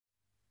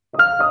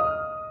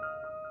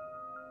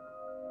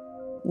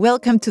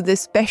Welcome to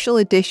this special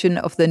edition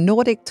of the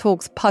Nordic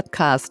Talks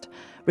podcast,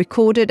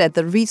 recorded at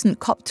the recent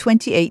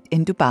COP28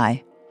 in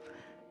Dubai.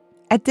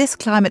 At this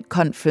climate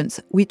conference,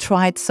 we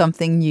tried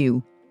something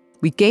new.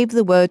 We gave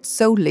the word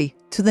solely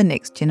to the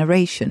next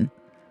generation.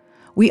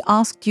 We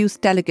asked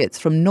youth delegates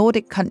from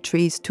Nordic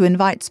countries to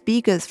invite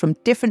speakers from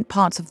different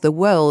parts of the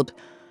world,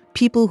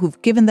 people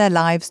who've given their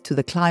lives to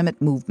the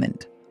climate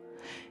movement.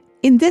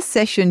 In this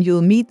session,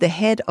 you'll meet the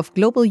head of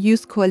Global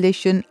Youth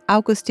Coalition,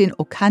 Agustín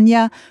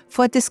Ocaña,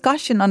 for a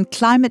discussion on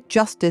climate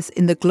justice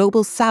in the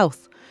Global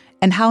South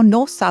and how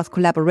North-South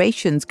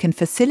collaborations can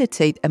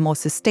facilitate a more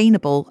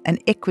sustainable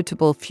and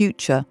equitable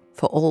future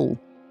for all.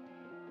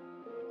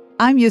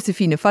 I'm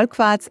Josefine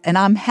Folkvarts, and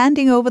I'm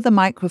handing over the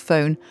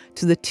microphone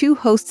to the two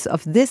hosts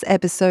of this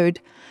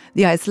episode,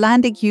 the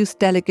Icelandic Youth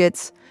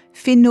Delegates,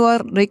 Finnur,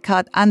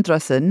 Ricart,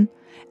 Andrason,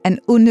 and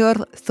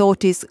Unnur,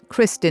 Þórdís,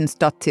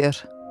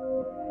 Kristinsdóttir.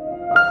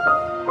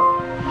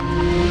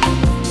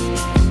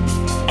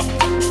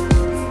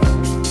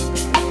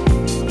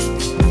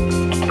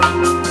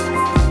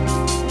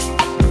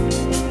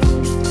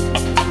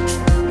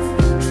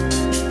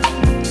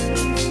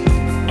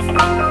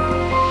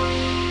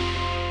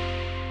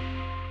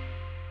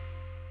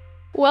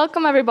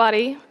 Welcome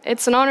everybody.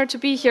 It's an honor to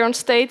be here on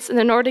stage in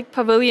the Nordic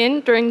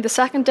Pavilion during the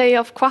second day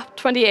of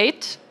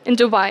COP28 in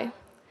Dubai.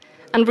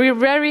 And we're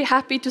very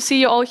happy to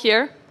see you all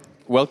here.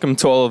 Welcome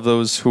to all of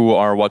those who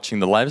are watching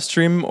the live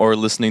stream or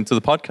listening to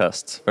the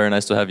podcast. Very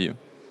nice to have you.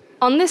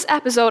 On this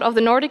episode of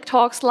the Nordic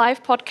Talks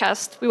live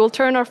podcast, we will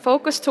turn our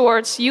focus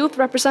towards youth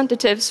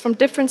representatives from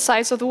different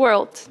sides of the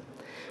world,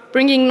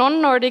 bringing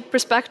non-Nordic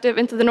perspective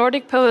into the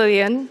Nordic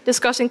Pavilion,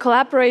 discussing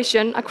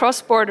collaboration across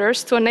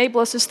borders to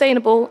enable a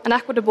sustainable and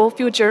equitable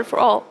future for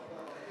all.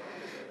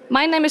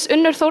 My name is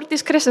Unnur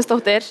Þórdís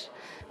Kristinsdóttir,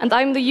 and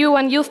I'm the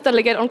UN Youth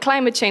Delegate on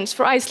Climate Change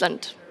for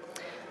Iceland.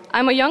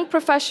 I'm a young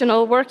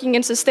professional working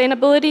in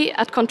sustainability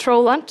at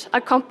Controlant,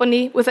 a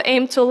company with the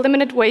aim to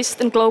eliminate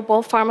waste in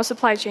global pharma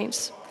supply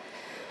chains.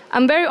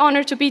 I'm very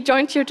honored to be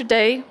joined here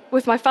today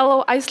with my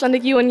fellow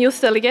Icelandic UN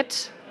Youth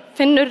Delegate,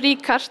 Finnur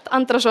Ricart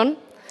Andrason.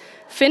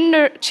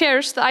 Finnur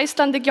chairs the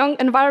Icelandic Young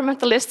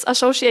Environmentalists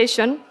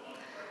Association.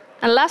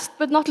 And last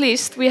but not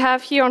least, we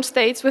have here on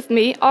stage with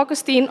me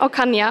Agustín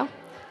Ocaña,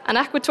 an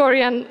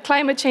Ecuadorian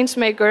climate change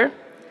maker.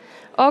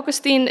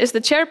 Agustín is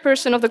the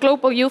chairperson of the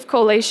Global Youth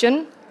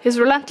Coalition. His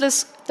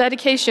relentless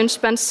dedication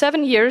spent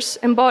 7 years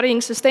embodying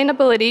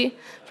sustainability,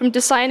 from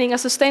designing a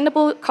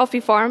sustainable coffee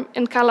farm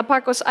in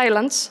Galapagos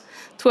Islands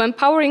to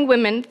empowering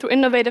women through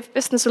innovative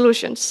business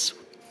solutions.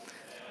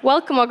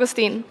 Welcome,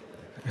 Agustín.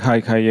 Hi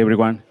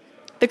everyone.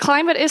 The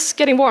climate is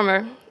getting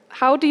warmer.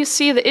 How do you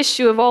see the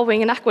issue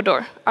evolving in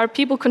Ecuador? Are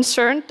people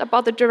concerned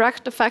about the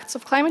direct effects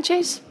of climate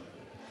change?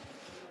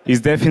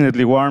 It's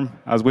definitely warm,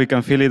 as we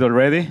can feel it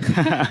already.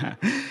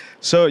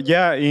 So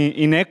yeah,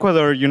 in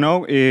Ecuador,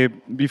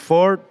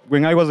 before,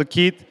 when I was a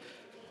kid,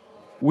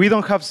 we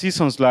don't have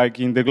seasons like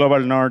in the global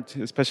north,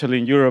 especially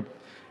in Europe.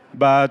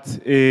 But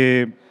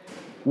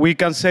we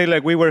can say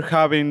like we were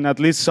having at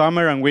least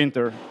summer and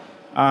winter.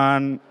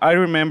 And I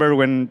remember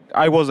when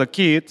I was a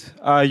kid,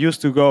 I used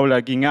to go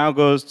like in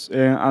August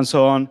and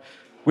so on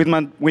with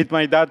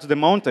my dad to the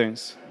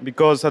mountains,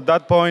 because at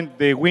that point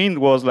the wind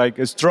was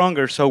like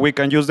stronger, so we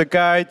can use the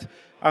kite.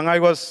 And I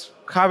was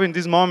having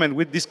this moment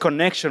with this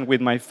connection with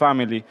my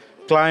family,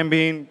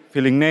 climbing,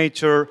 feeling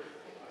nature,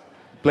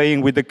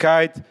 playing with the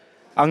kite.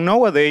 And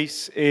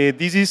nowadays,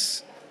 this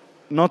is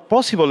not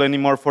possible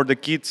anymore for the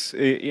kids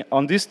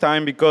on this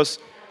time, because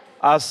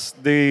as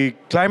the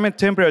climate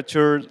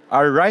temperatures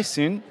are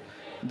rising,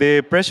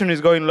 the pressure is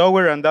going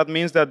lower, and that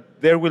means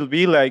that there will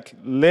be like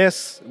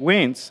less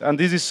winds. And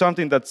this is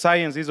something that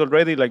science is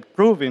already like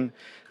proving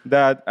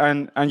that,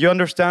 and you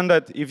understand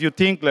that if you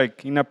think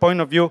like in a point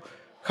of view,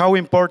 how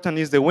important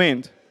is the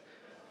wind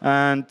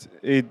and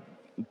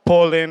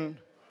pollen,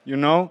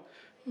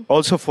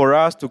 also for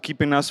us to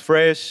keeping us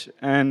fresh,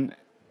 and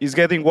it's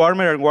getting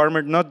warmer and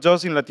warmer, not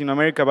just in Latin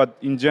America, but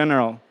in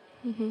general.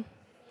 Mm-hmm.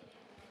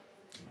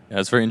 Yeah,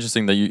 it's very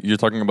interesting that you're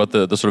talking about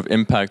the sort of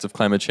impact of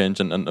climate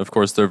change, and of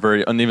course they're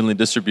very unevenly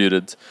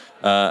distributed.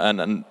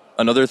 And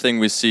another thing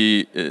we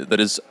see that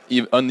is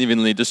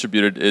unevenly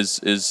distributed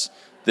is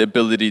the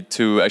ability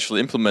to actually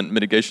implement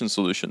mitigation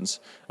solutions.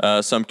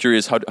 So I'm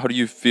curious, how do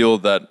you feel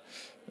that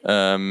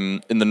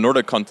in the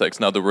Nordic context,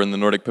 now that we're in the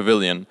Nordic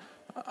Pavilion,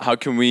 how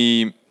can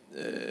we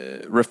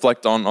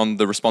reflect on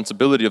the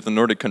responsibility of the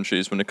Nordic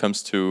countries when it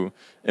comes to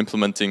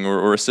implementing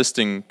or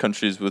assisting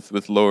countries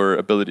with lower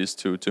abilities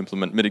to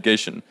implement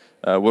mitigation?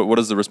 What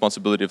is the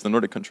responsibility of the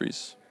Nordic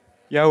countries?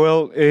 Yeah,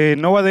 well,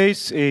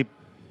 nowadays,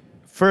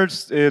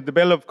 first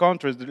developed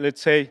countries,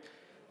 let's say,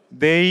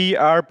 they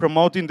are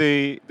promoting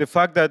the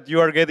fact that you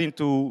are getting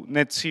to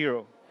net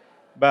zero.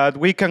 But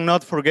we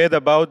cannot forget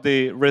about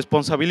the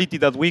responsibility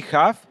that we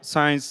have.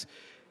 Science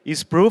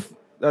is proof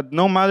that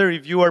no matter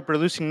if you are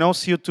producing no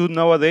CO2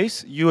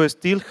 nowadays, you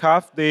still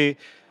have the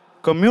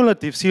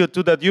cumulative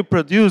CO2 that you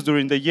produce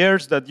during the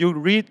years that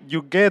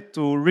you get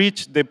to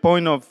reach the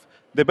point of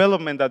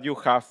development that you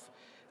have.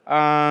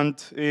 And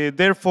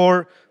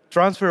therefore,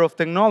 transfer of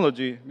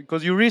technology,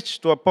 because you reach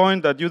to a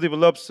point that you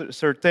develop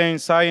certain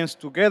science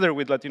together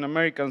with Latin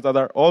Americans that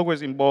are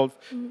always involved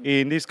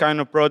in these kind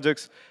of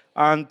projects.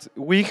 And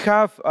we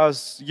have,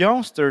 as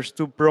youngsters,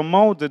 to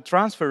promote the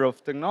transfer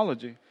of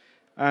technology.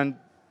 And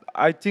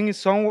I think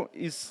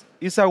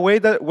it's a way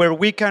that where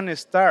we can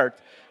start.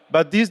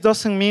 But this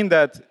doesn't mean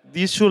that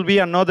this should be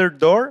another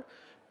door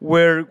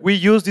where we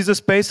use these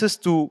spaces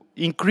to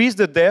increase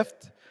the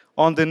depth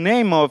on the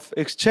name of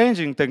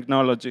exchanging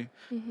technology.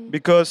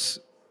 Because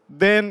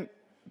then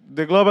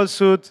the global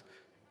south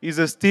is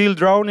still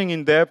drowning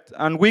in debt,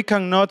 and we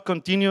cannot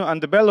continue on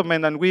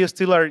development, and we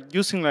still are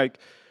using like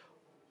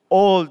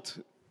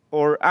old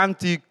or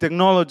antique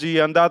technology,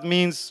 and that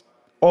means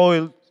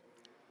oil,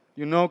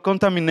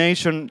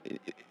 contamination,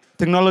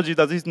 technology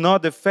that is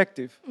not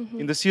effective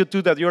in the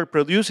CO2 that you are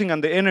producing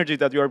and the energy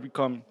that you are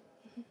becoming.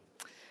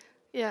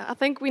 Yeah, I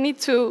think we need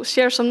to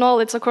share some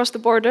knowledge across the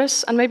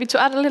borders, and maybe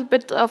to add a little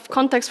bit of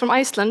context from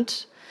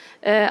Iceland.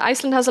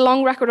 Iceland has a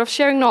long record of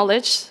sharing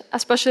knowledge,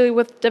 especially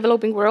with the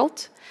developing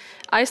world.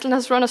 Iceland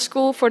has run a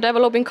school for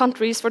developing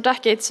countries for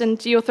decades in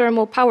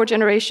geothermal power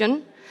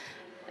generation.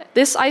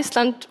 This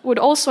Iceland would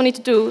also need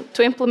to do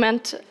to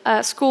implement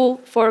a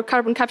school for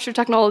carbon capture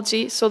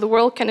technology so the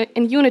world can,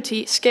 in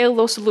unity, scale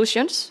those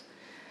solutions.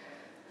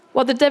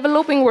 What the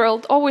developing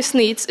world always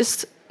needs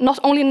is not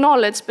only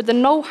knowledge, but the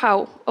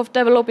know-how of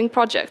developing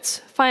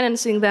projects,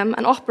 financing them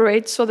and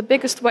operate. So the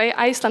biggest way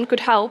Iceland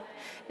could help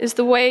is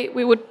the way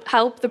we would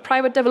help the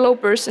private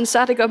developers in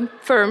setting up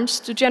firms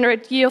to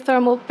generate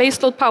geothermal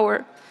baseload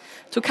power,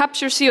 to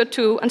capture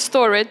CO2 and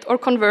store it or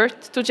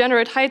convert to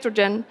generate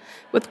hydrogen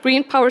with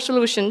green power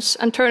solutions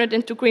and turn it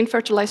into green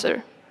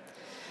fertilizer.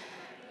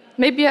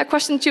 Maybe a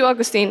question to you,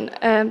 Agustín.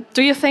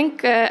 Do you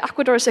think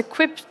Ecuador is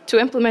equipped to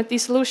implement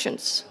these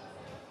solutions?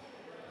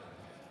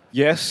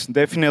 Yes,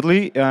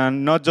 definitely,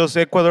 and not just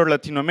Ecuador,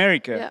 Latin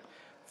America. Yeah.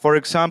 For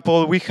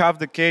example, we have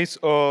the case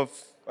of,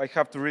 I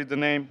have to read the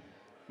name,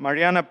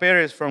 Mariana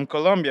Perez from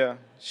Colombia.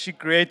 She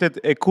created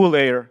a cool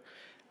air.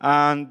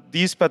 And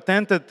this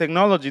patented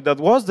technology that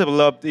was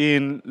developed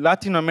in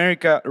Latin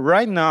America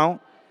right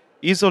now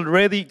is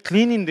already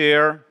cleaning the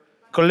air,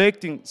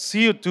 collecting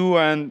CO2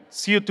 and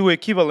CO2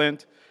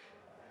 equivalent,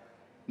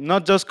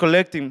 not just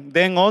collecting,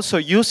 then also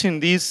using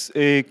this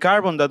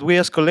carbon that we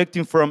are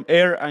collecting from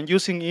air and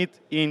using it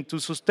into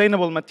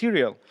sustainable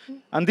material.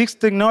 And this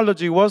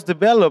technology was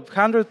developed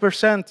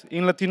 100%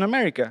 in Latin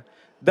America.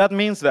 That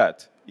means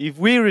that if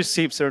we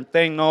receive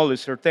certain knowledge,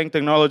 certain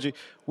technology,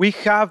 we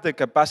have the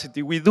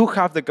capacity, we do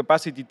have the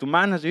capacity to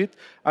manage it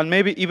and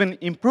maybe even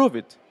improve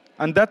it.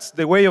 And that's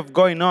the way of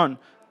going on,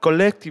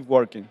 collective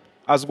working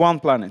as one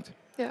planet.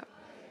 Yeah,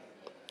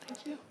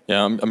 thank you.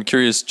 Yeah, I'm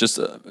curious, just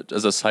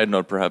as a side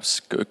note perhaps,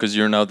 because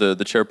you're now the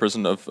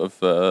chairperson of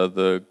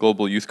the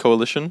Global Youth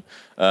Coalition,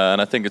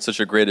 and I think it's such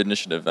a great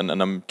initiative, and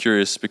I'm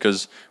curious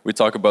because we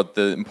talk about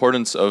the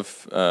importance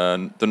of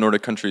the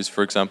Nordic countries,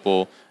 for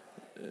example,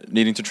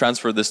 needing to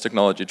transfer this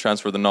technology,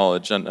 transfer the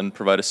knowledge, and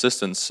provide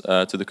assistance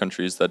to the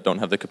countries that don't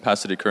have the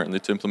capacity currently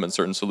to implement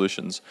certain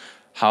solutions.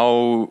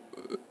 How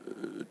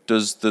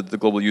does the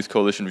Global Youth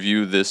Coalition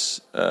view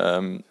this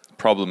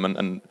problem,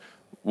 and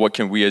what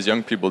can we as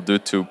young people do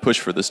to push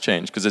for this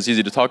change? Because it's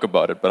easy to talk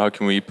about it, but how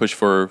can we push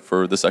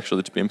for this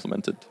actually to be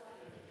implemented?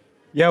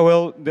 Yeah,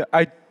 well,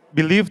 I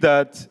believe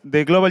that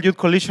the Global Youth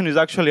Coalition is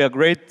actually a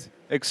great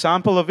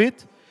example of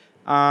it.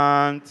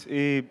 And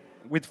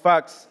with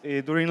facts,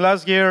 during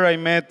last year, I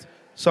met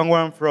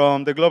someone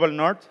from the Global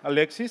North,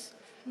 Alexis.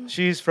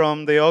 She's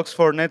from the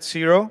Oxford Net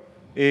Zero,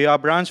 a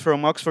branch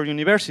from Oxford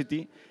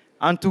University.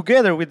 And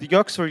together with the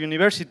Oxford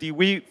University,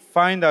 we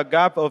find a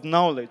gap of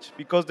knowledge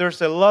because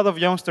there's a lot of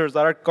youngsters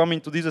that are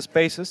coming to these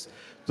spaces,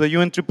 to the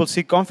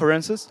UNCCC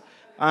conferences.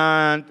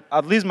 And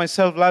at least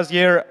myself last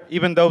year,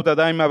 even though that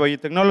I'm a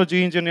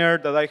biotechnology engineer,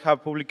 that I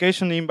have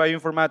publication in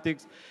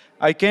bioinformatics,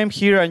 I came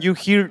here and you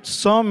hear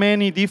so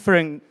many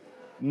different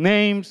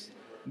names,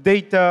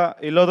 data,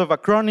 a lot of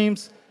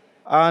acronyms,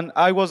 and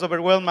I was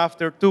overwhelmed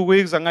after 2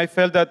 weeks, and I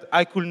felt that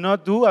I could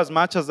not do as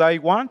much as I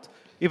want,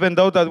 even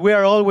though that we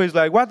are always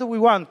like, what do we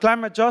want?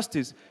 Climate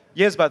justice.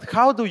 Yes, but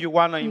how do you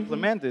want to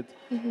implement it?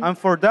 And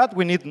for that,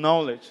 we need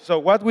knowledge. So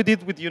what we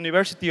did with the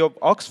University of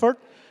Oxford,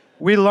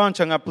 we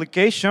launched an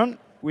application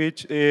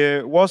which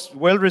was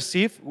well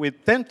received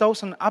with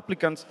 10,000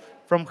 applicants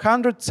from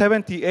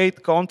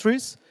 178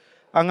 countries.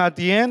 And at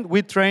the end,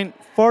 we trained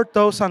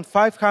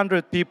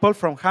 4,500 people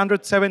from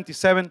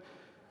 177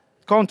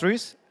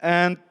 countries,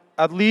 and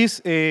at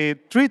least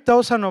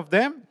 3,000 of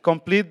them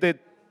complete the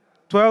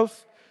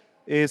 12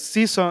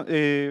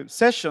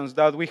 sessions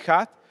that we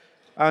had,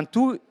 and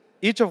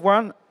each of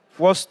one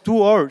was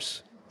 2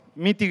 hours.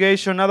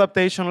 Mitigation,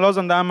 adaptation, loss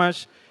and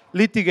damage,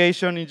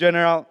 litigation in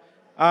general.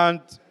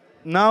 And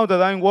now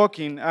that I'm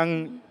working,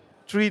 and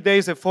 3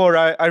 days before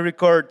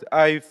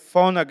I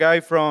found a guy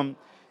from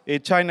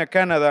China,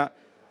 Canada,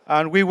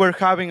 and we were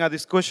having a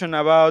discussion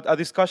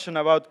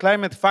about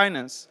climate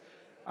finance.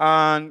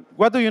 And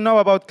what do you know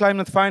about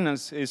climate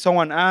finance?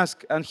 Someone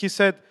asked, and he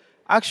said,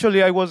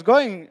 actually, I was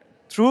going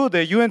through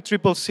the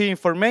UNCCC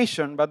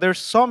information, but there's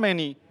so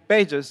many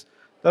pages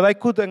that I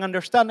couldn't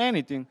understand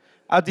anything.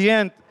 At the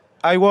end,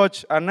 I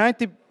watched a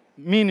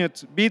 90-minute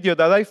video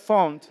that I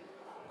found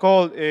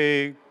called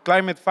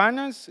Climate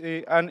Finance,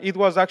 and it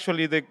was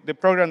actually the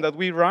program that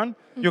we run.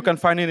 Mm-hmm. You can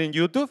find it in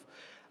YouTube.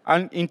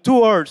 And in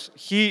 2 hours,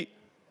 he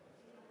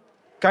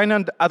kind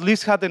of at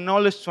least had the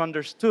knowledge to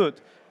understood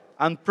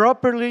and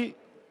properly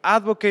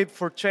advocate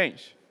for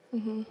change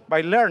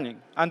by learning.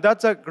 And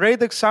that's a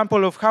great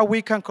example of how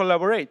we can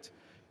collaborate.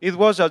 It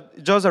was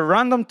just a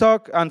random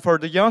talk, and for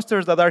the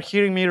youngsters that are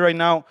hearing me right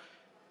now,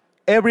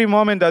 every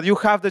moment that you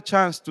have the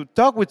chance to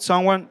talk with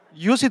someone,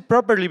 use it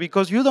properly,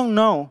 because you don't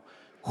know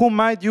who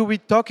might you be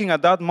talking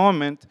at that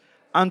moment,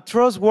 and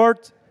trust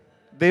what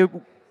the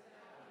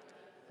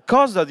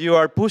cause that you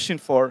are pushing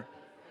for.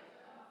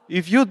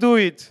 If you do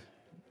it,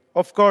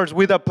 of course,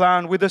 with a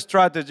plan, with a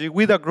strategy,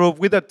 with a group,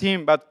 with a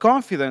team, but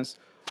confidence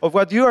of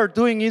what you are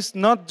doing is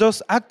not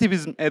just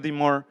activism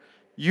anymore.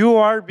 You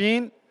are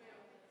being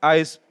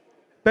a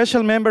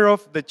special member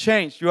of the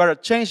change. You are a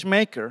change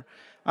maker.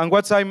 And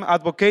what I'm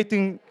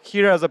advocating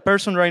here as a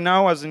person right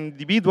now, as an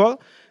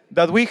individual,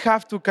 that we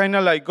have to kind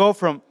of like go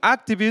from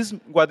activism,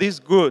 what is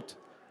good.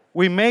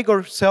 We make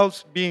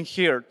ourselves being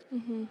heard.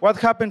 Mm-hmm. What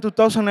happened in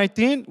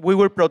 2019? We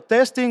were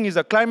protesting, is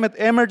a climate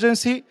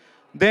emergency.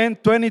 Then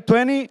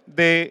 2020,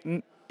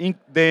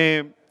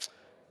 the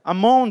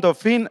amount of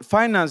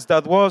finance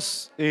that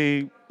was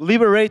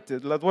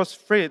liberated, that was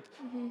freed,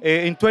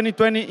 in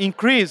 2020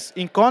 increased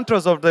in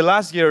contrast of the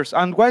last years.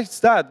 And why is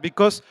that?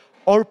 Because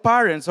our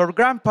parents, our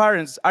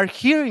grandparents are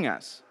hearing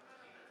us.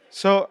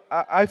 So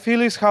I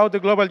feel it's how the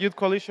Global Youth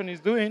Coalition is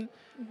doing.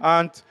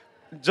 And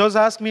just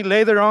ask me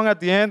later on at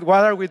the end,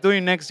 what are we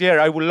doing next year?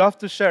 I would love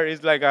to share.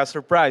 It's like a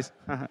surprise.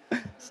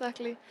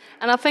 Exactly.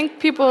 And I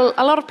think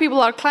a lot of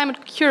people are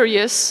climate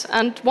curious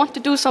and want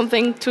to do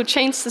something to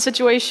change the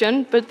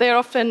situation, but they're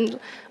often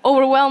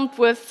overwhelmed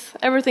with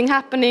everything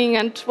happening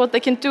and what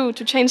they can do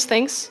to change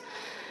things.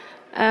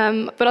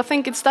 But I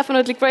think it's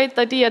definitely a great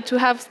idea to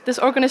have this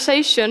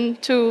organization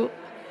to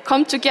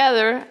come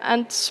together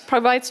and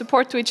provide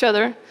support to each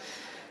other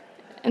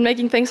in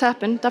making things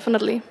happen,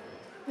 definitely.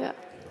 Yeah.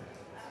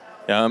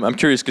 Yeah, I'm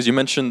curious because you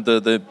mentioned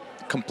the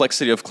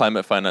complexity of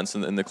climate finance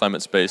in the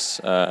climate space,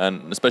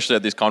 and especially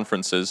at these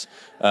conferences.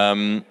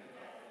 And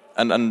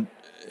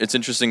it's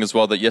interesting as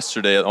well that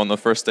yesterday, on the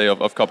first day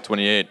of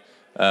COP28,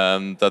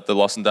 that the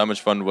Loss and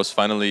Damage Fund was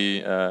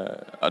finally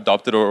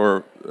adopted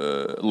or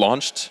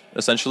launched,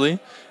 essentially.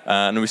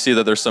 And we see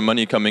that there's some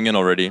money coming in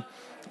already.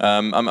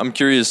 I'm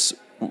curious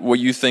what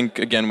you think,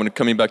 again, when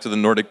coming back to the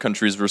Nordic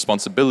countries'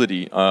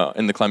 responsibility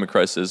in the climate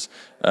crisis.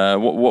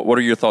 What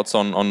are your thoughts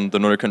on the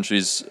Nordic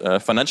countries'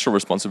 financial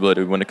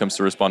responsibility when it comes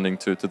to responding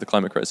to the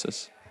climate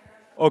crisis?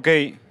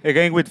 Okay,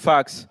 again with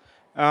facts.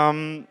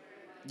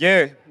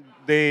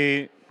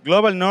 The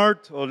global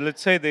north, or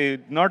let's say the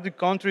Nordic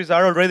countries,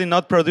 are already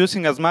not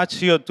producing as much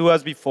CO2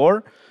 as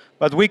before,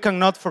 but we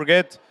cannot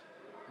forget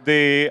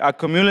the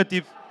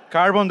accumulative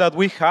carbon that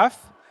we have.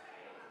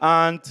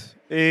 And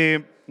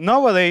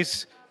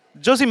nowadays,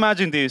 just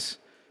imagine this.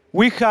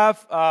 We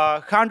have a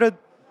 100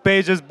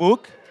 pages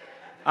book,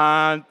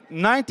 and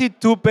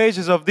 92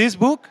 pages of this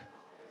book,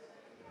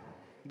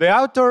 the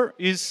author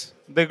is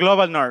the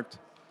global north.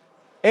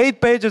 8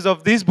 pages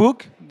of this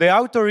book, the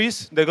author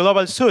is the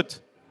global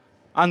south.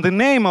 And the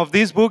name of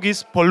this book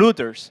is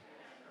Polluters.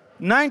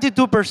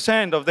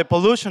 92% of the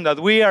pollution that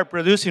we are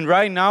producing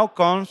right now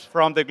comes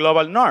from the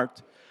global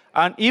north.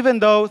 And even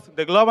though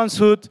the global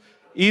south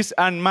is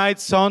and might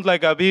sound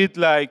like a bit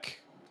like,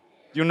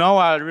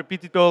 a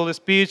repeated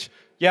speech,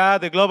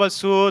 the global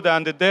south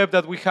and the depth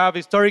that we have,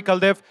 historical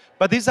depth,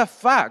 but it's a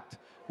fact.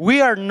 We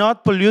are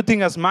not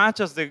polluting as much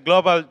as the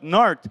global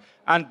north.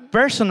 And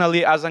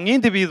personally, as an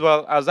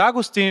individual, as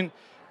Agustín,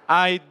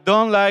 I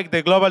don't like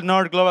the global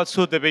north, global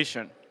south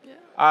division. Yeah.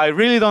 I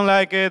really don't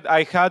like it.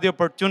 I had the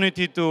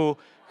opportunity to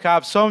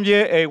have 1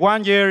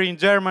 year in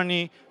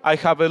Germany. I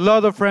have a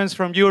lot of friends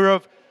from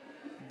Europe.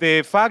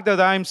 The fact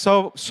that I'm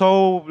so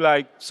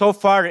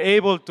far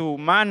able to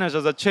manage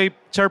as a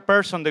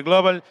chairperson the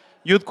Global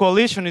Youth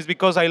Coalition is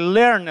because I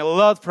learned a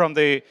lot from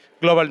the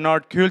Global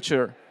North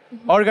culture.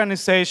 Mm-hmm.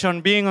 Organization,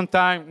 being on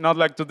time, not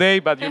like today,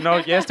 but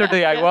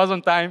yesterday I was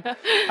on time.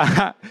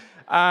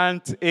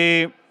 And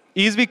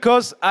it's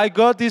because I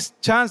got this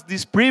chance,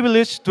 this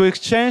privilege to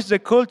exchange the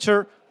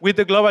culture with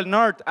the Global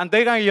North. And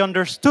then I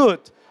understood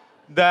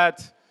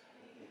that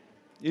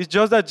it's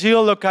just a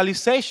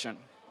geolocalization.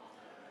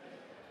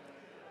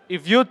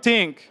 If you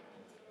think,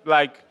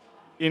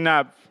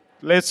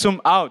 let's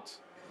zoom out.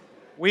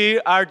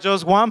 We are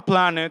just one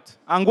planet.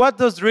 And what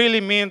does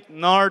really mean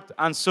north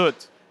and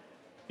south?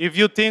 If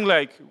you think,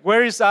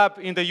 where is up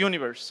in the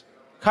universe?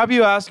 Have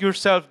you asked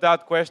yourself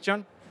that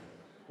question?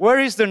 Where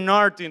is the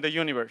north in the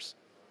universe?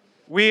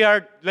 We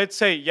are, let's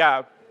say,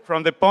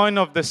 from the point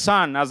of the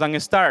sun as a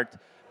start.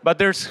 But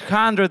there's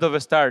hundreds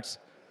of stars.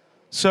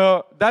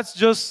 So that's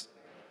just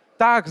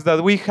tags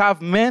that we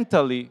have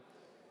mentally.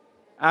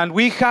 And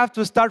we have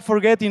to start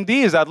forgetting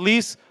this, at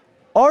least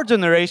our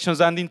generations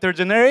and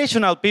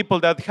intergenerational people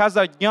that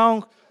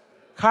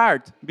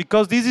hard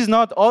because this is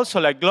not also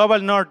like global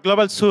north,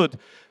 global south,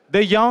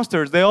 the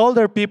youngsters, the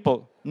older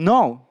people.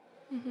 No,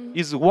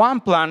 it's one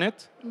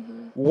planet,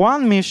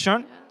 one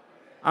mission,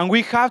 and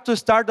we have to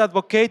start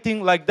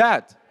advocating like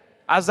that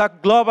as a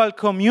global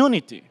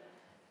community.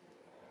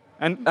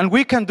 And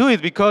we can do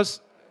it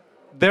because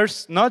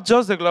there's not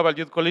just the Global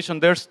Youth Coalition,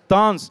 there's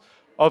tons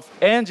of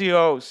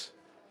NGOs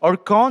or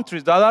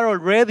countries that are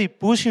already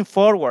pushing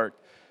forward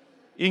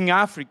in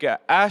Africa,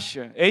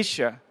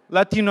 Asia,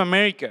 Latin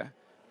America,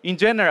 in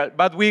general.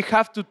 But we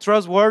have to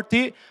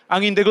trustworthy,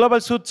 and in the Global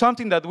South,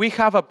 something that we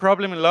have a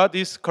problem a lot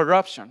is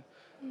corruption.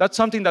 That's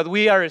something that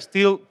we are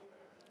still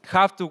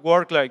have to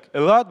work like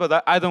a lot,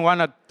 but I don't want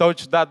to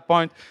touch that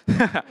point.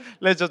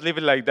 Let's just leave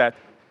it like that.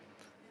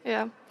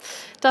 Yeah,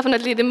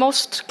 definitely. The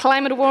most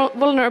climate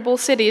vulnerable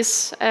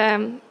cities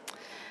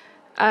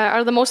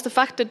are the most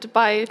affected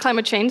by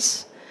climate change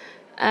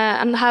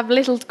and have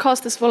little to cause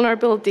this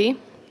vulnerability.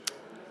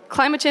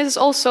 Climate change is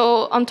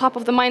also on top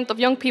of the mind of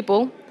young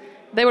people.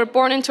 They were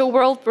born into a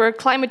world where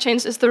climate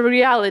change is the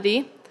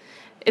reality.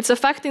 It's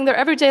affecting their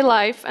everyday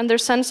life, and their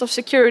sense of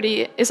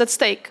security is at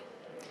stake.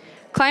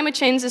 Climate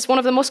change is one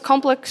of the most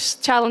complex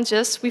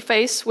challenges we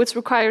face, which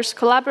requires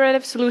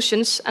collaborative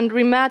solutions and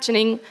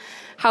reimagining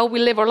how we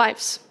live our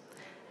lives.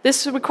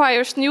 This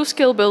requires new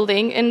skill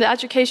building in the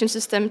education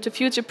system to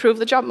future-proof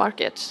the job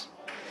market.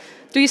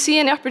 Do you see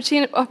any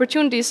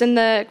opportunities in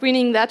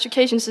greening the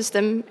education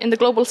system in the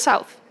Global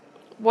South?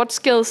 What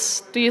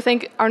skills do you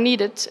think are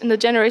needed in the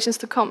generations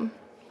to come?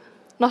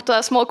 Not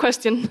a small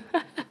question.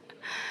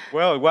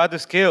 Well, what the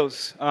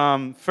skills?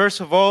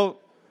 First of all,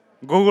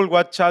 Google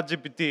what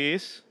ChatGPT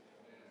is.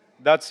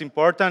 That's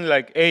important,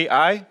 like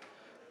AI.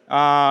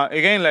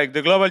 Again, like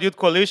the Global Youth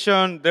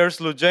Coalition, there's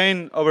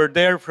Lujane over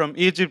there from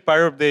Egypt,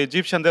 part of the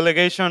Egyptian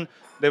delegation,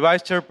 the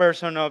vice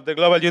chairperson of the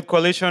Global Youth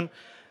Coalition.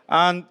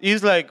 And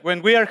it's like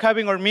when we are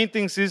having our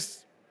meetings,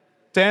 it's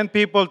 10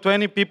 people,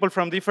 20 people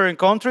from different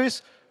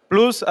countries,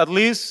 plus at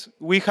least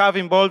we have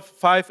involved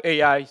 5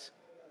 AIs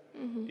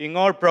in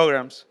our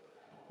programs.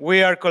 We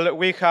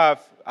have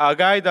a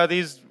guy that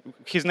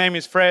his name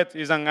is Fred,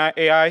 is an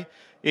AI,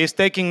 is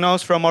taking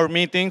notes from our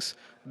meetings.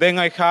 Then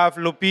I have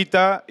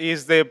Lupita,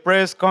 is the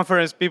press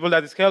conference people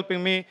that is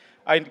helping me.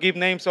 I give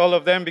names all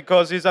of them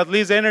because it's at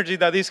least energy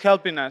that is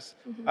helping us.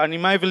 And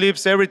in my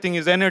beliefs, everything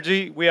is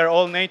energy. We are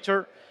all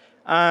nature.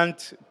 And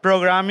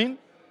programming,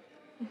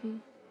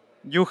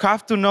 you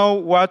have to know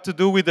what to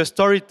do with the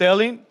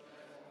storytelling.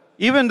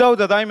 Even though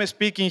that I'm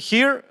speaking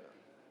here,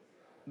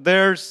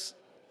 there's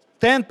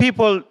 10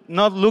 people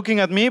not looking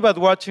at me but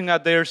watching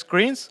at their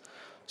screens.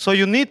 So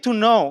you need to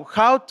know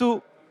how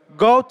to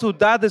go to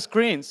that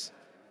screens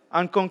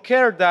and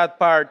conquer that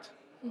part.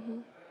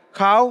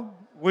 How?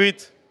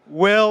 With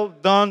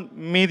well-done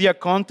media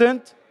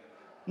content,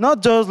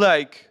 not just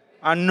like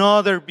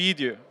another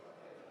video.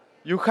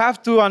 You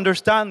have to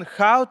understand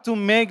how to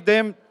make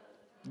them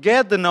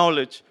get the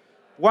knowledge.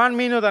 1.5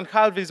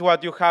 minutes is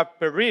what you have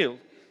per reel.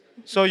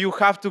 So you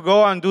have to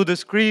go and do the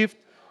script,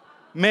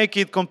 make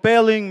it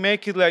compelling,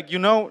 make it like,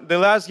 the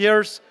last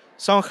years,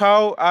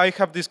 somehow I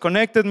have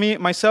disconnected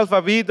myself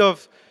a bit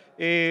of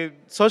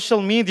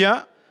social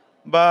media,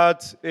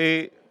 but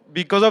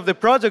because of the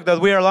project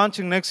that we are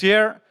launching next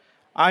year,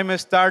 I'm going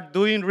to start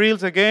doing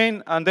reels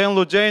again. And then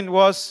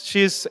Lujane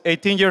she's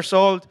 18 years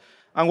old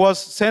and was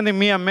sending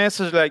me a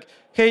message like,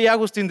 hey,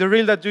 Agustín, the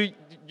reel that you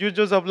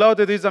just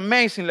uploaded is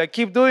amazing. Like,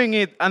 keep doing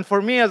it. And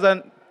for me as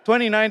a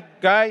 29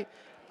 guy,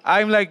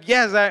 I'm like,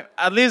 yes,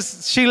 at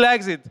least she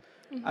likes it.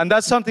 And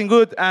that's something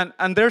good.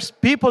 And there's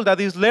people that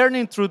is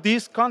learning through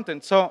this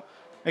content. So,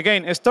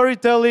 again,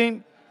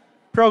 storytelling,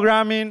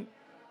 programming,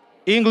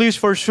 English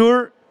for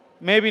sure.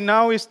 Maybe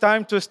now it's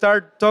time to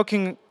start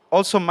talking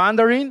also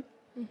Mandarin,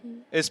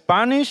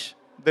 Spanish.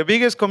 The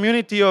biggest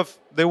community of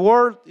the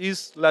world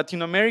is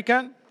Latin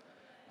American.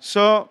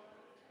 So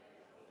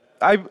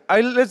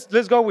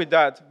let's go with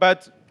that.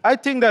 But I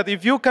think that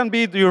if you can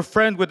be your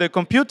friend with the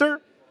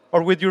computer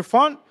or with your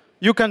phone,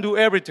 you can do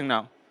everything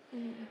now.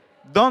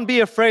 Don't be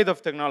afraid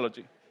of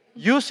technology.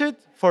 Use it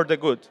for the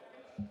good.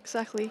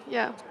 Exactly,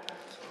 yeah.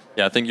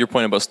 Yeah, I think your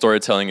point about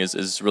storytelling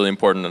is really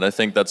important, and I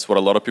think that's what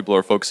a lot of people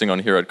are focusing on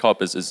here at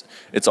COP is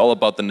it's all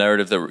about the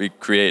narrative that we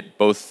create,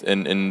 both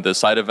in the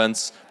side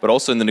events, but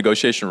also in the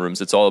negotiation rooms.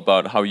 It's all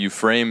about how you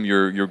frame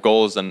your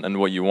goals and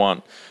what you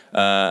want.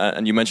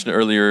 And you mentioned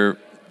earlier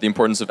the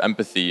importance of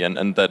empathy,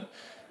 and that,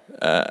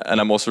 and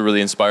I'm also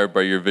really inspired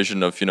by your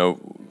vision of,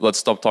 let's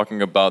stop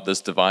talking about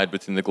this divide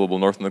between the global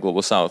north and the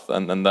global south,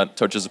 and that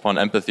touches upon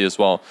empathy as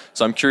well.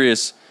 So I'm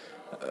curious,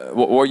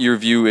 what your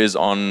view is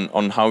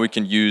on how we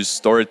can use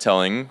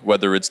storytelling,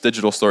 whether it's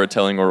digital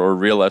storytelling or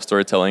real life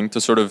storytelling,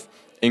 to sort of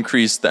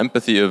increase the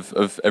empathy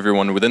of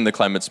everyone within the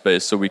climate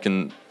space so we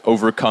can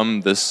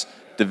overcome this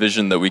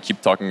division that we keep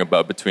talking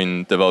about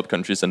between developed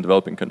countries and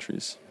developing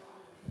countries.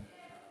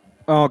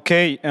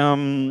 Okay.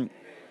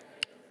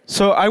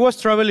 So I was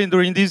traveling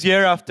during this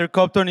year after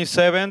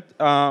COP27.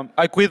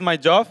 I quit my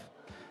job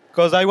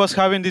because I was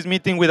having this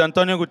meeting with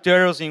Antonio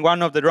Gutierrez in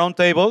one of the round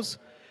tables.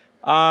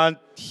 And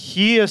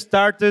he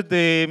started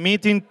the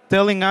meeting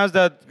telling us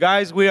that,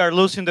 guys, we are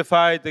losing the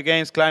fight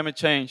against climate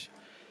change.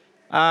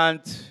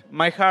 And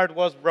my heart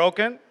was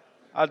broken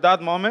at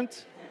that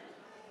moment.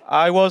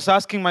 I was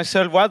asking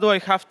myself, what do I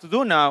have to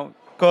do now?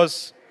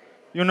 Because,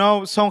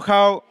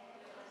 somehow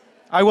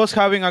I was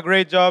having a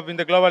great job in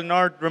the global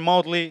north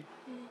remotely.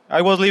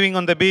 I was living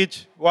on the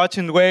beach,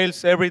 watching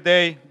whales every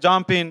day,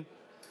 jumping.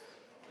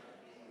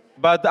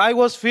 But I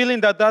was feeling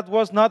that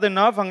was not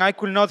enough, and I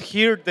could not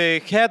hear the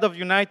head of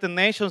United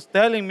Nations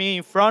telling me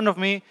in front of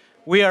me,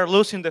 we are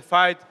losing the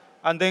fight,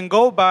 and then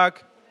go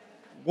back,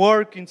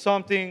 work in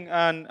something,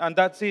 and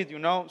that's it,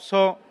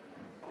 So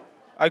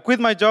I quit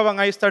my job, and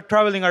I started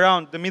traveling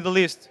around the Middle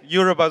East,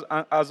 Europe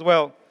as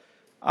well.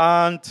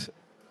 And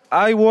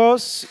I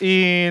was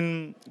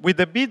with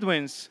the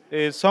Bedouins,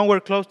 somewhere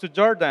close to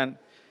Jordan.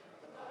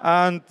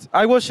 And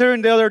I was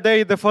sharing the other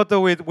day the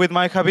photo with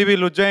my Habibi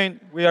Lujain.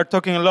 We are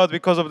talking a lot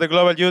because of the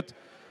global youth.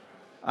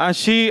 And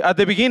at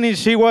the beginning,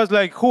 she was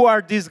like, who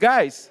are these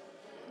guys?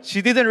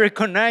 She didn't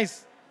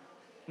recognize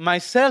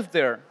myself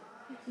there.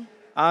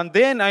 And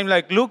then I'm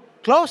like, look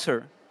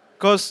closer.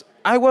 Because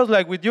I was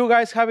like with you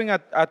guys having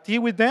a tea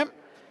with them.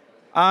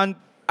 And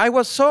I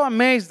was so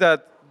amazed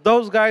that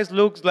those guys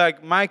look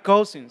like my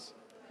cousins.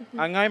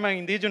 And I'm an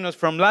indigenous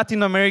from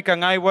Latin America,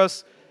 and I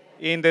was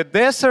in the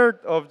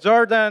desert of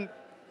Jordan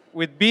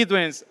with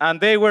Bedouins,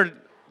 and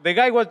the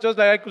guy was just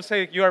like, I could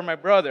say, you are my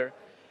brother.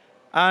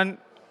 And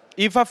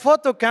if a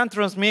photo can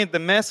transmit the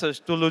message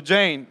to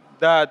Lujain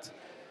that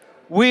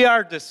we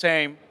are the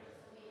same,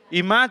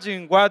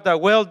 imagine what a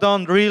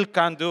well-done reel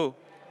can do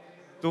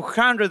to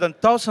hundreds and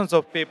thousands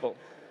of people.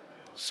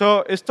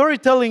 So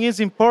storytelling is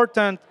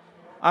important,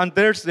 and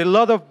there's a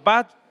lot of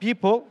bad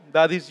people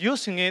that is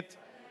using it,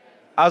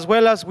 as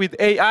well as with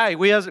AI.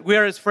 We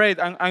are afraid,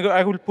 and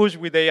I will push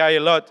with AI a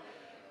lot.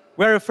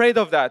 We're afraid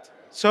of that.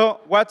 So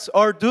what's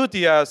our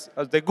duty as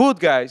the good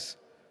guys?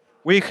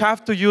 We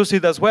have to use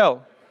it as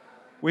well.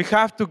 We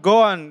have to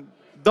go and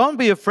don't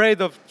be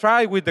afraid of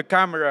try with the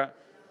camera,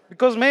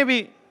 because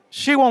maybe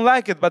she won't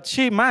like it, but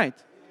she might.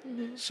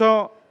 Mm-hmm.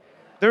 So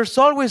there's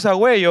always a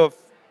way of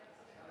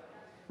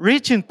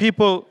reaching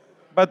people,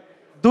 but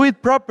do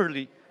it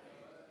properly.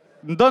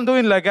 Don't do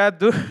it like I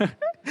do,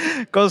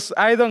 because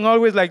I don't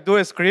always do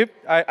a script.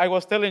 I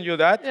was telling you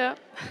that. Yeah.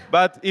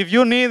 But if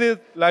you need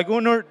it, like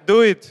Unnur,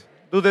 do it.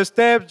 Do the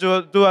steps,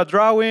 do a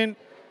drawing.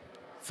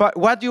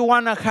 What do you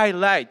want to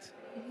highlight?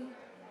 Mm-hmm.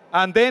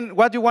 And then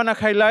what you want to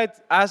highlight,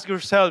 ask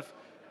yourself,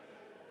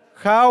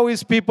 how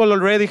is people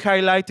already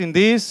highlighting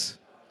this?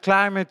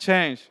 Climate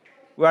change.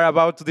 We are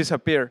about to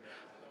disappear.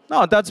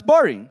 No, that's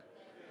boring.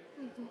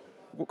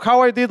 Mm-hmm.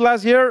 How I did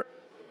last year,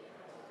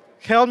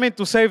 helped me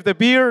to save the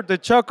beer, the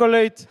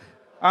chocolate,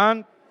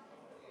 and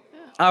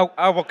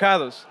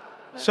avocados.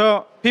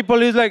 So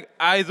people is like,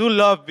 I do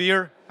love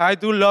beer, I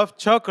do love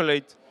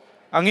chocolate.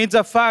 And it's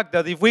a fact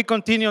that if we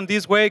continue in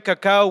this way,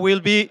 cacao will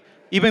be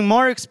even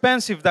more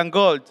expensive than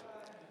gold.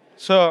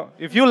 So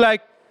if you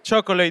like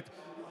chocolate,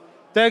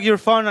 take your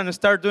phone and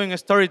start doing a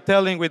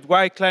storytelling with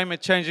why climate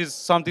change is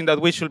something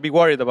that we should be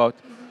worried about.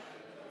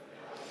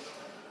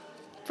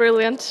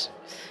 Brilliant.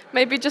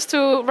 Maybe just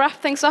to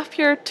wrap things up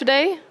here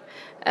today,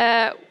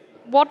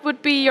 what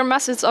would be your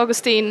message,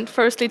 Agustín,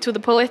 firstly to the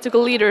political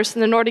leaders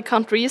in the Nordic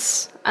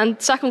countries, and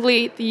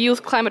secondly, the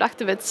youth climate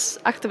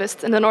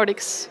activists in the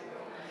Nordics?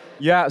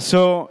 Yeah,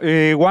 so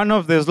one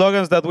of the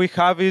slogans that we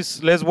have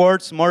is less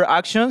words, more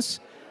actions.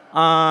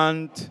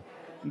 And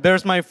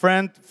there's my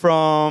friend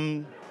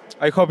from,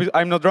 I hope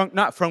I'm not wrong,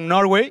 from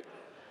Norway.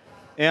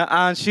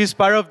 And she's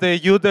part of the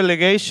youth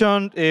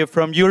delegation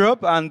from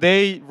Europe. And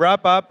they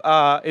wrap up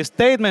a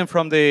statement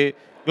from the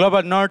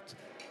Global North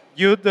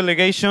Youth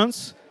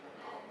Delegations.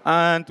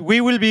 And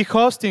we will be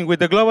hosting with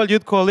the Global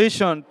Youth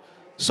Coalition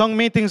some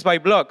meetings by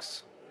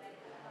blocks.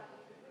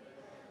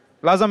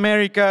 Las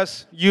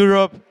Americas,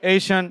 Europe,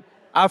 Asian,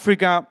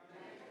 Africa,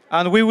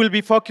 and we will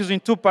be focusing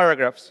 2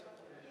 paragraphs.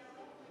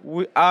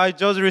 I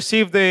just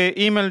received the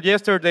email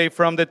yesterday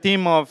from the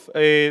team of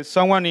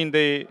someone in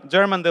the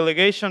German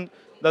delegation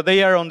that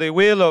they are on the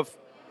wheel of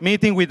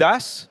meeting with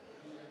us.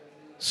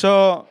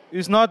 So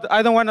it's not,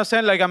 I don't want to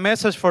send a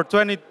message for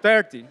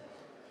 2030.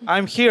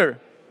 I'm here.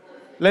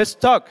 Let's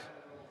talk.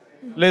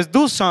 Let's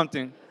do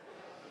something.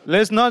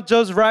 Let's not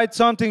just write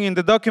something in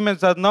the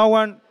documents that no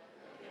one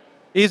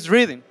is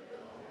reading.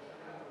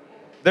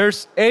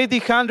 There's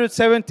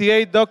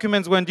 878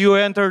 documents when you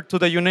enter to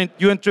the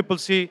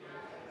UNCCC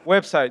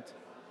website.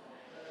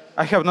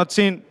 I have not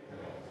seen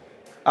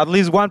at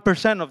least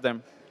 1% of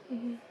them.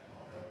 Mm-hmm.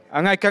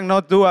 And I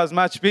cannot do as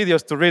much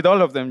videos to read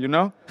all of them,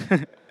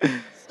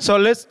 So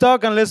let's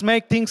talk and let's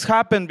make things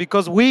happen,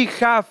 because we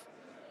have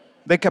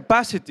the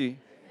capacity.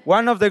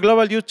 One of the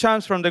Global Youth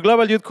Champs from the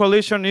Global Youth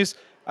Coalition is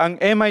an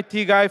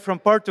MIT guy from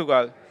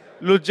Portugal.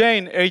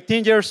 Lujain,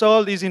 18 years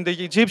old, is in the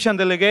Egyptian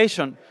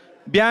delegation.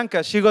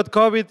 Bianca, she got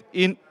COVID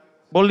in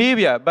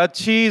Bolivia, but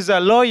she is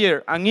a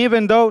lawyer, and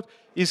even though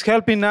is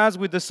helping us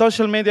with the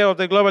social media of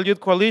the Global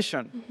Youth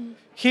Coalition. Mm-hmm.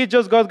 he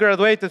just got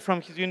graduated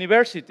from his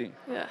university.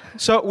 Yeah.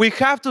 So we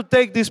have to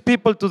take these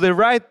people to the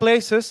right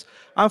places,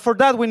 and for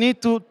that we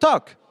need to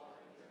talk.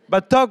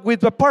 But talk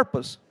with a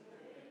purpose.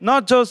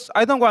 Not just,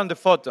 I don't want the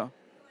photo.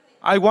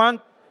 I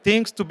want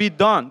things to be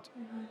done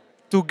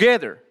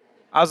together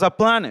as a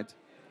planet,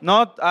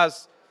 not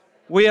as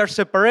we are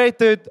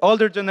separated,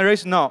 older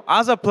generation. No,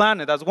 as a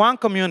planet, as one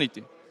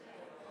community.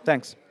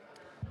 Thanks.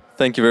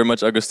 Thank you very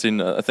much,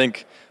 Agustín. I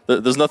think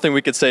there's nothing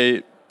we could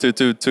say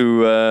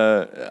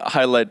to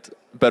highlight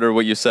better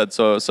what you said.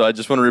 So I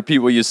just want to repeat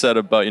what you said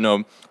about,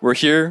 we're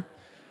here,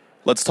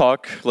 let's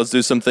talk, let's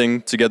do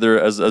something together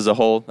as a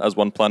whole, as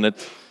one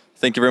planet.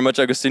 Thank you very much,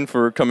 Agustín,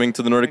 for coming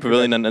to the Nordic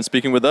Pavilion and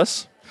speaking with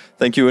us.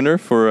 Thank you, Unnur,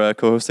 for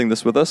co-hosting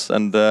this with us.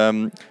 And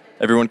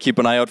everyone keep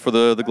an eye out for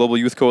the Global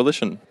Youth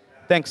Coalition.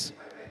 Thanks.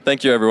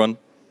 Thank you, everyone.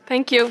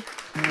 Thank you.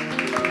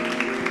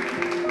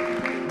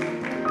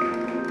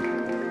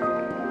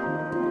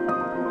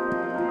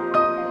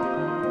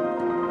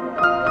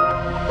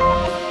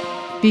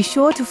 Be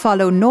sure to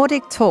follow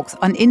Nordic Talks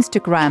on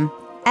Instagram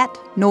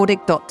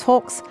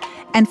 @nordic.talks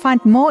and find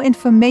more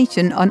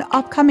information on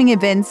upcoming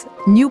events,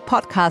 new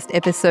podcast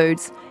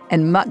episodes,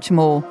 and much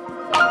more.